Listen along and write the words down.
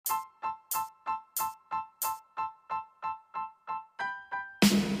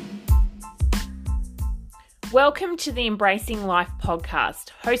Welcome to the Embracing Life podcast,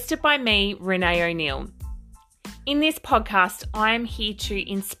 hosted by me, Renee O'Neill. In this podcast, I am here to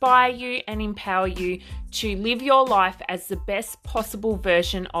inspire you and empower you to live your life as the best possible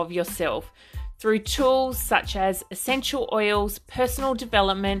version of yourself through tools such as essential oils, personal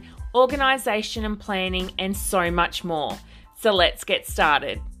development, organisation and planning, and so much more. So let's get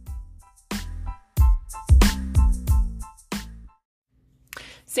started.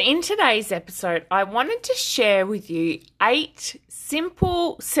 So in today's episode, I wanted to share with you 8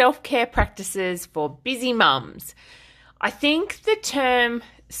 simple self-care practices for busy mums. I think the term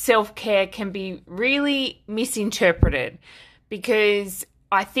self-care can be really misinterpreted because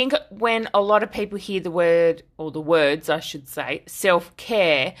I think when a lot of people hear the word, or the words I should say,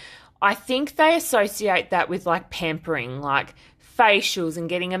 self-care, I think they associate that with like pampering, like facials and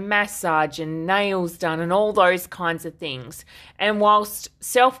getting a massage and nails done and all those kinds of things. And whilst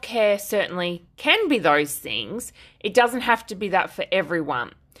self-care certainly can be those things, it doesn't have to be that for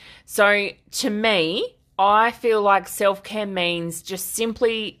everyone. So to me, I feel like self-care means just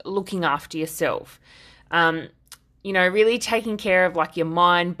simply looking after yourself. Really taking care of like your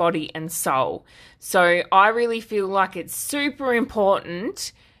mind, body and soul. So I really feel like it's super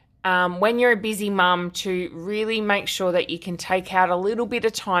important when you're a busy mum to really make sure that you can take out a little bit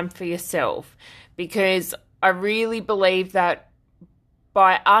of time for yourself, because I really believe that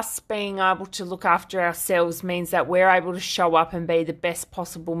by us being able to look after ourselves means that we're able to show up and be the best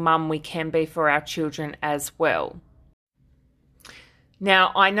possible mum we can be for our children as well.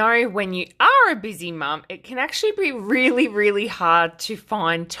 Now, I know when you are a busy mum, it can actually be really, really hard to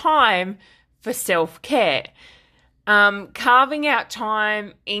find time for self-care. Carving out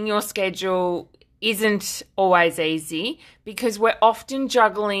time in your schedule isn't always easy because we're often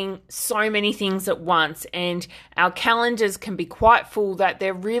juggling so many things at once and our calendars can be quite full that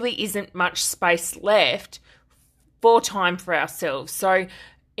there really isn't much space left for time for ourselves. So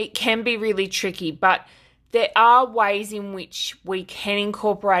it can be really tricky, but there are ways in which we can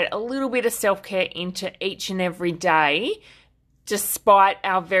incorporate a little bit of self-care into each and every day, despite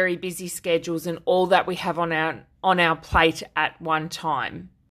our very busy schedules and all that we have on our plate at one time.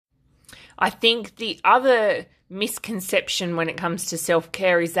 I think the other misconception when it comes to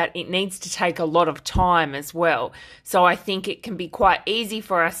self-care is that it needs to take a lot of time as well. So I think it can be quite easy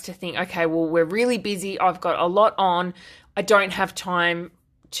for us to think, okay, well, we're really busy. I've got a lot on. I don't have time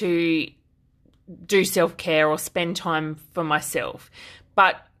to do self-care or spend time for myself.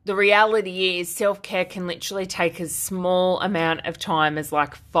 But the reality is self-care can literally take a small amount of time as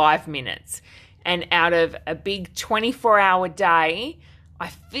like 5 minutes. And out of a big 24-hour day, I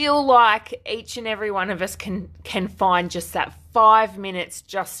feel like each and every one of us can find just that 5 minutes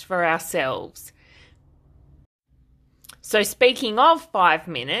just for ourselves. So speaking of 5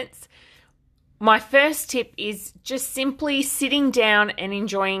 minutes, my first tip is just simply sitting down and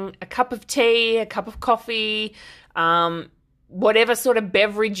enjoying a cup of tea, a cup of coffee, whatever sort of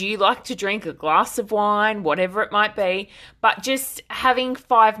beverage you like to drink, a glass of wine, whatever it might be, but just having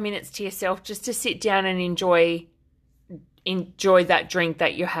 5 minutes to yourself just to sit down and enjoy that drink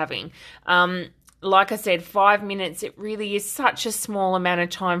that you're having. Like I said, 5 minutes, it really is such a small amount of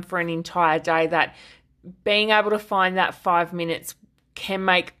time for an entire day that being able to find that 5 minutes can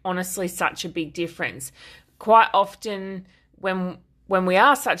make honestly such a big difference. Quite often when we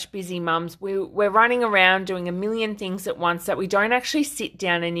are such busy mums, we're running around doing a million things at once that we don't actually sit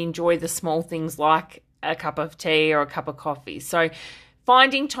down and enjoy the small things like a cup of tea or a cup of coffee. So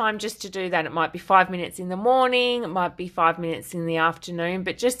finding time just to do that, it might be 5 minutes in the morning, it might be 5 minutes in the afternoon,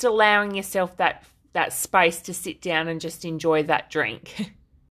 but just allowing yourself that space to sit down and just enjoy that drink.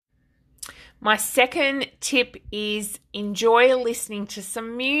 My second tip is enjoy listening to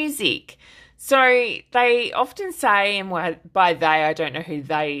some music. So they often say, and by they, I don't know who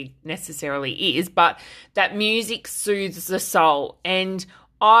they necessarily is, but that music soothes the soul. And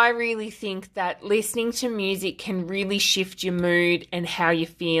I really think that listening to music can really shift your mood and how you're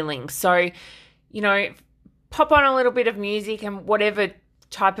feeling. So, pop on a little bit of music and whatever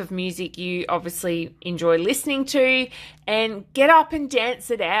type of music you obviously enjoy listening to, and get up and dance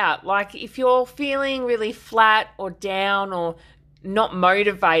it out. Like if you're feeling really flat or down or not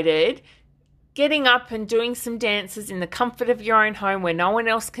motivated, getting up and doing some dances in the comfort of your own home where no one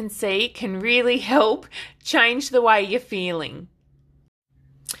else can see can really help change the way you're feeling.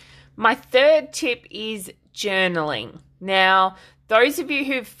 My third tip is journaling. Now, those of you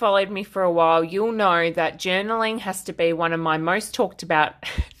who've followed me for a while, you'll know that journaling has to be one of my most talked about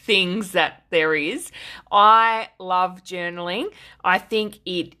things that there is. I love journaling. I think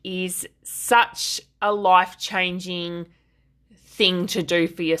it is such a life-changing thing to do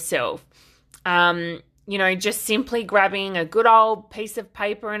for yourself. just simply grabbing a good old piece of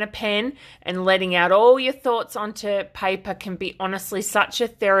paper and a pen and letting out all your thoughts onto paper can be honestly such a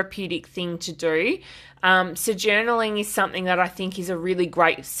therapeutic thing to do. So journaling is something that I think is a really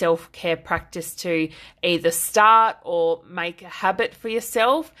great self-care practice to either start or make a habit for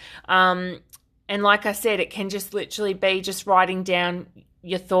yourself. And like I said, it can just literally be just writing down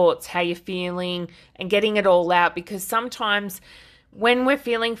your thoughts, how you're feeling, and getting it all out, because sometimes when we're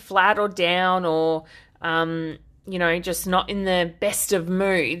feeling flat or down or, just not in the best of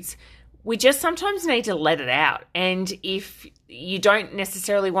moods, we just sometimes need to let it out. And if you don't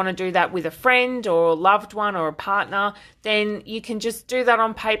necessarily want to do that with a friend or a loved one or a partner, then you can just do that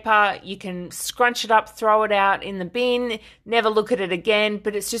on paper. You can scrunch it up, throw it out in the bin, never look at it again.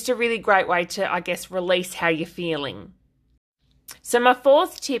 But it's just a really great way to, I guess, release how you're feeling. So my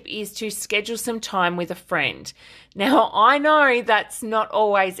fourth tip is to schedule some time with a friend. Now, I know that's not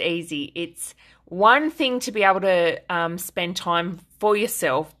always easy. It's one thing to be able to spend time for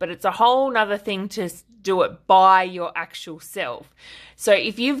yourself, but it's a whole nother thing to do it by your actual self. So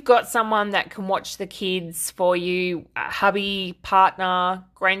if you've got someone that can watch the kids for you, a hubby, partner,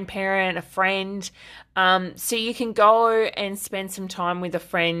 grandparent, a friend, so you can go and spend some time with a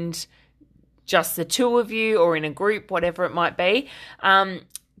friend, just the two of you or in a group, whatever it might be,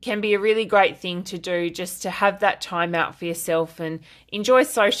 can be a really great thing to do, just to have that time out for yourself and enjoy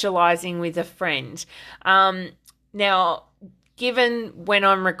socializing with a friend. Now, given when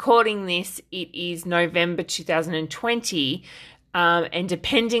I'm recording this, it is November 2020, and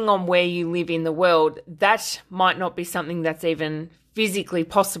depending on where you live in the world, that might not be something that's even physically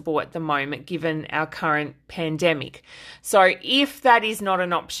possible at the moment, given our current pandemic. So if that is not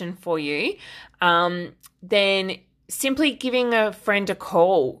an option for you, then simply giving a friend a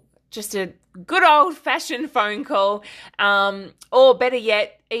call, just a good old-fashioned phone call, or better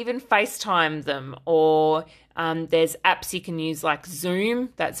yet, even FaceTime them, or there's apps you can use like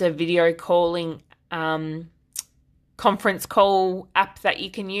Zoom. That's a video calling conference call app that you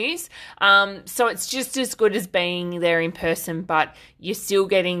can use. So it's just as good as being there in person, but you're still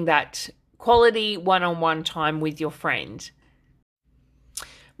getting that quality one-on-one time with your friend.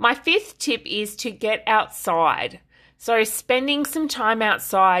 My fifth tip is to get outside. So spending some time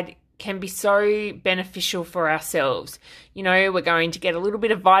outside can be so beneficial for ourselves. We're going to get a little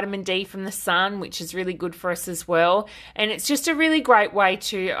bit of vitamin D from the sun, which is really good for us as well. And it's just a really great way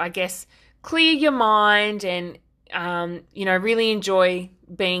to, I guess, clear your mind and, really enjoy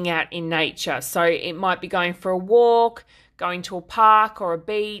being out in nature. So it might be going for a walk, going to a park or a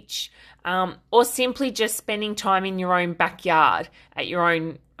beach, or simply just spending time in your own backyard at your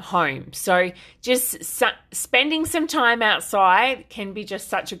own home. So just spending some time outside can be just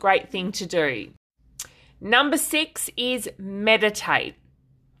such a great thing to do. Number 6 is meditate.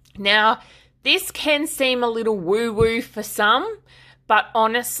 Now, this can seem a little woo-woo for some, but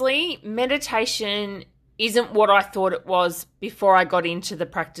honestly, meditation isn't what I thought it was before I got into the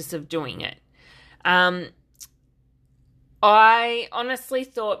practice of doing it. I honestly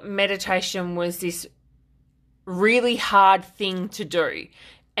thought meditation was this really hard thing to do.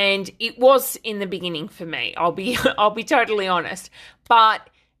 And it was in the beginning for me. I'll be totally honest. But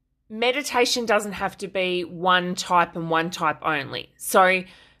meditation doesn't have to be one type and one type only. So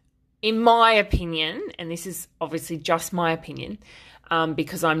in my opinion, and this is obviously just my opinion,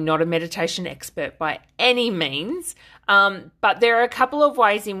 because I'm not a meditation expert by any means, but there are a couple of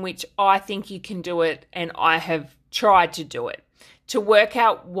ways in which I think you can do it, and I have tried to do it to work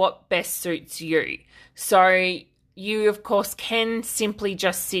out what best suits you. So you, of course, can simply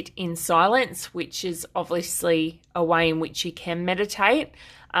just sit in silence, which is obviously a way in which you can meditate.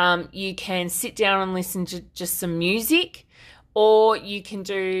 You can sit down and listen to just some music, or you can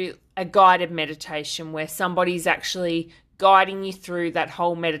do a guided meditation where somebody's actually guiding you through that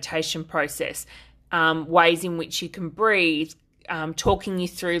whole meditation process, ways in which you can breathe, talking you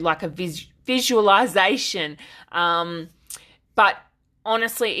through like a visualization. But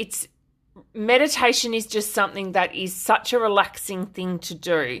honestly, meditation is just something that is such a relaxing thing to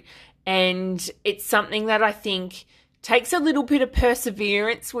do. And it's something that I think takes a little bit of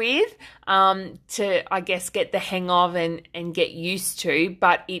perseverance with, to, I guess, get the hang of and get used to.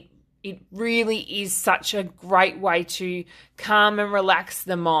 But it really is such a great way to calm and relax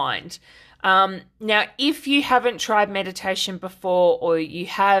the mind. Now, if you haven't tried meditation before, or you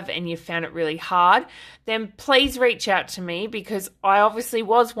have and you found it really hard, then please reach out to me, because I obviously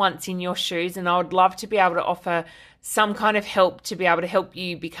was once in your shoes, and I would love to be able to offer some kind of help to be able to help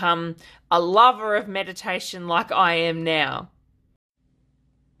you become a lover of meditation like I am now.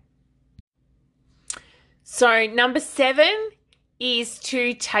 So number 7 is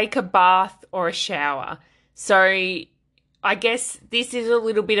to take a bath or a shower. So I guess this is a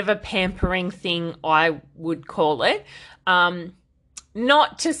little bit of a pampering thing, I would call it.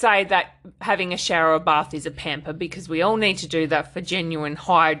 Not to say that having a shower or bath is a pamper, because we all need to do that for genuine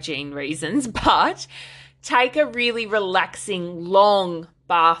hygiene reasons, but take a really relaxing, long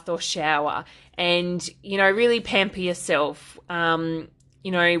bath or shower and, really pamper yourself. When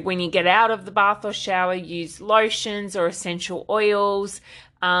you get out of the bath or shower, use lotions or essential oils,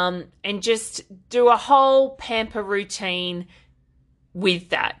 and just do a whole pamper routine with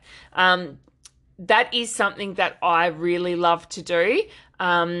that. That is something that I really love to do,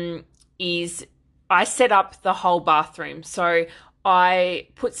 is I set up the whole bathroom. So I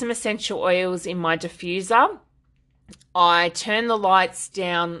put some essential oils in my diffuser. I turn the lights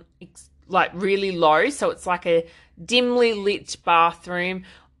down like really low, so it's like a dimly lit bathroom.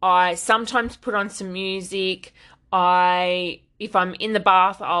 I sometimes put on some music. If I'm in the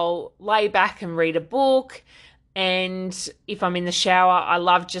bath, I'll lay back and read a book. And if I'm in the shower, I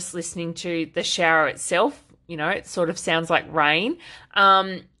love just listening to the shower itself. It sort of sounds like rain.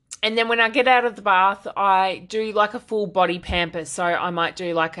 And then when I get out of the bath, I do like a full body pamper. So I might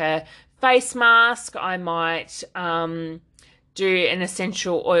do like a face mask. I might do an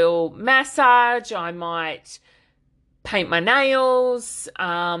essential oil massage. I might paint my nails.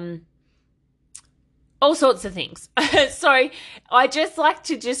 All sorts of things. So I just like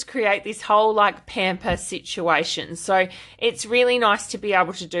to just create this whole like pamper situation. So it's really nice to be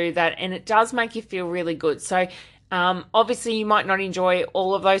able to do that, and it does make you feel really good. So obviously you might not enjoy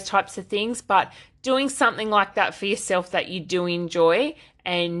all of those types of things, but doing something like that for yourself that you do enjoy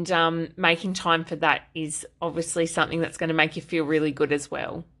and making time for that is obviously something that's going to make you feel really good as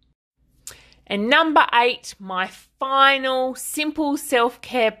well. And number 8, my final simple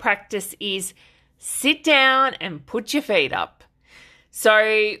self-care practice is sit down and put your feet up.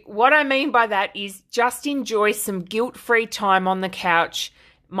 So what I mean by that is just enjoy some guilt-free time on the couch.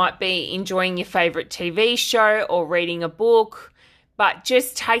 Might be enjoying your favorite TV show or reading a book, but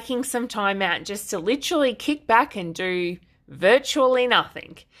just taking some time out just to literally kick back and do virtually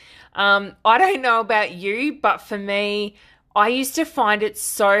nothing. I don't know about you, but for me, I used to find it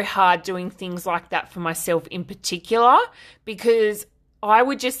so hard doing things like that for myself in particular, because I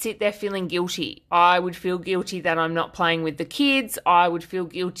would just sit there feeling guilty. I would feel guilty that I'm not playing with the kids. I would feel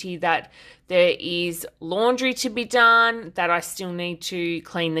guilty that there is laundry to be done, that I still need to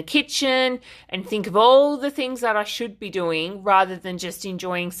clean the kitchen, and think of all the things that I should be doing rather than just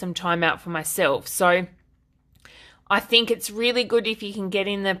enjoying some time out for myself. So I think it's really good if you can get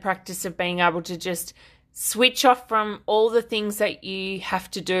in the practice of being able to just switch off from all the things that you have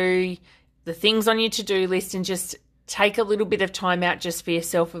to do, the things on your to-do list, and just take a little bit of time out just for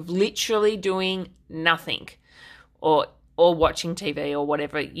yourself of literally doing nothing or watching TV or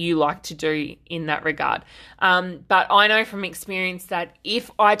whatever you like to do in that regard. But I know from experience that if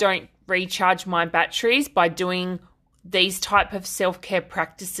I don't recharge my batteries by doing these type of self-care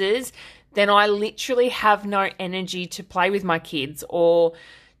practices, then I literally have no energy to play with my kids or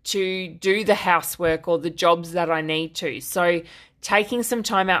to do the housework or the jobs that I need to. So taking some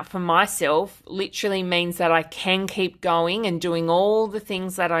time out for myself literally means that I can keep going and doing all the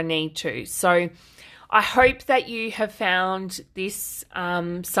things that I need to. So I hope that you have found this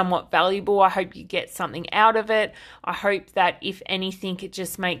somewhat valuable. I hope you get something out of it. I hope that if anything, it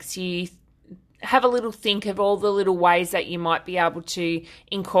just makes you have a little think of all the little ways that you might be able to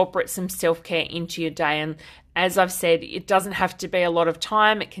incorporate some self-care into your day. And as I've said, it doesn't have to be a lot of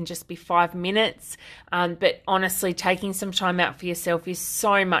time. It can just be 5 minutes. But honestly, taking some time out for yourself is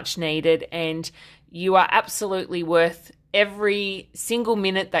so much needed, and you are absolutely worth every single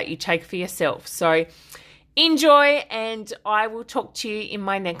minute that you take for yourself. So enjoy, and I will talk to you in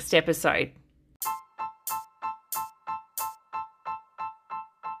my next episode.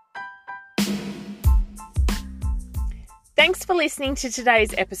 Thanks for listening to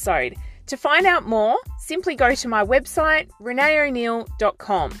today's episode. To find out more, simply go to my website,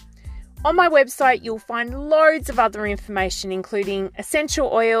 reneeo'neill.com. On my website, you'll find loads of other information, including essential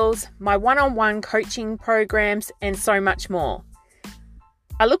oils, my one-on-one coaching programs, and so much more.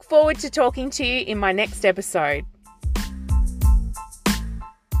 I look forward to talking to you in my next episode.